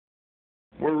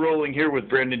We're rolling here with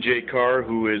Brandon J. Carr,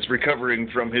 who is recovering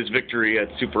from his victory at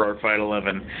Super R Fight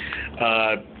 11.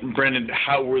 Brandon,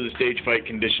 how were the stage fight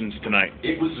conditions tonight?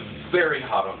 It was very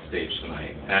hot on stage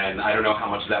tonight, and I don't know how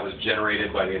much of that was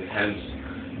generated by the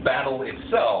intense battle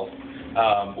itself,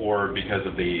 or because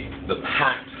of the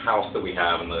packed house that we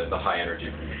have and the high energy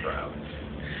from the crowd.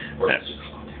 Or it's just hot.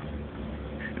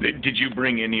 Did you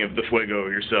bring any of the fuego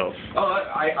yourself?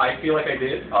 I feel like I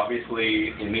did.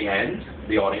 Obviously, in the end,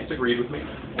 the audience agreed with me,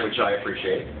 which I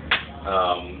appreciate.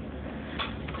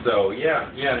 So,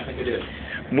 yeah, I think I did.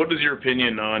 What is your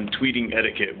opinion on tweeting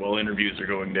etiquette while interviews are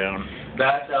going down?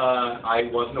 That, I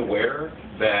wasn't aware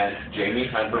that Jamie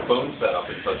had her phone set up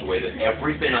in such a way that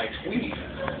everything I tweet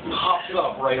pops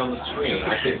up right on the screen.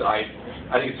 I think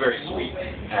it's very sweet,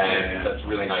 and that's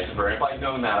really nice of her. If I'd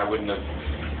known that, I wouldn't have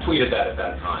tweeted that at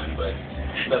that time, but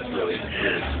that's really,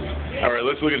 really sweet. All right,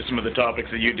 let's look at some of the topics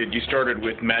that you did. You started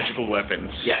with magical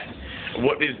weapons. Yes.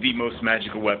 What is the most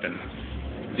magical weapon?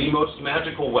 The most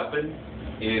magical weapon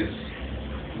is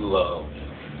love.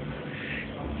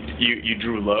 You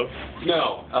drew love?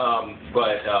 No,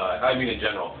 but I mean in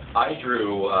general. I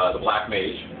drew the Black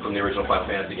Mage from the original Final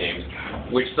Fantasy games,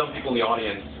 which some people in the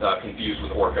audience confused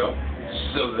with Orko.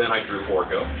 So then I drew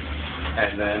Orko,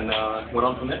 and then went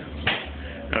on from there.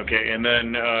 Okay, and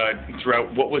then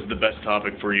throughout, what was the best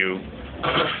topic for you?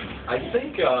 I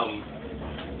think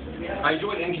I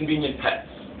enjoyed inconvenient pets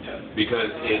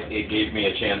because it gave me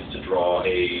a chance to draw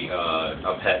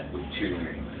a pet with two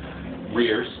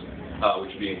rears,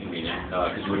 which would be inconvenient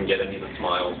because you wouldn't get any of the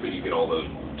smiles, but you get all the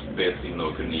bits, even though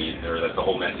it couldn't eat, or that's the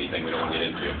whole messy thing we don't want to get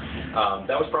into.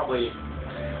 That was probably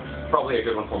a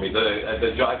good one for me.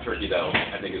 The jive turkey, though,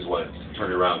 I think is what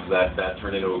turned it around, because that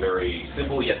turned into a very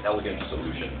simple yet elegant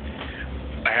solution.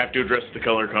 I have to address the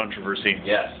color controversy.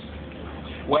 Yes.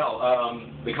 Well,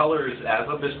 the colors, as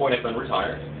of this point, have been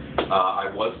retired.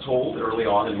 I was told early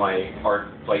on in my art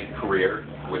fight career,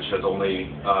 which is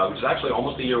actually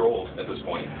almost a year old at this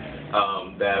point,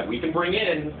 that we can bring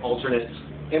in alternate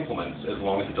implements as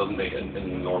long as it doesn't make an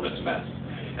enormous mess.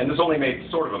 And this only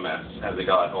made sort of a mess as it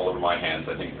got all over my hands,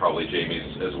 I think probably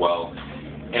Jamie's as well,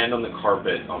 and on the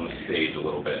carpet on the stage a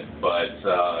little bit. But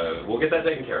we'll get that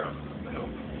taken care of, I hope.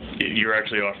 You're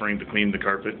actually offering to clean the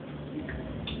carpet?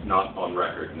 Not on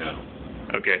record, no.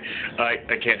 Okay. I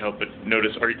can't help but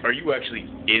notice, are you actually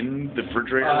in the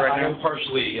refrigerator right now? I am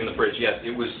partially in the fridge, yes.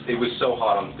 It was so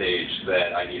hot on stage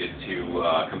that I needed to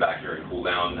come back here and cool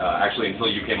down. Actually, until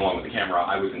you came along with the camera,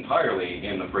 I was entirely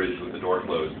in the fridge with the door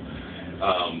closed.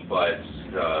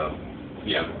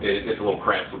 It's a little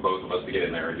cramped for both of us to get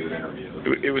in there and do an interview.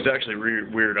 It was actually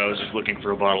weird. I was just looking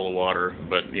for a bottle of water,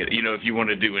 but you know, if you want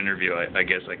to do interview, I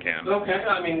guess I can. Okay,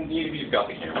 I mean, you've got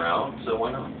the camera out, so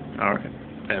why not? All right.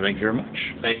 Thank you very much.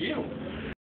 Thank you.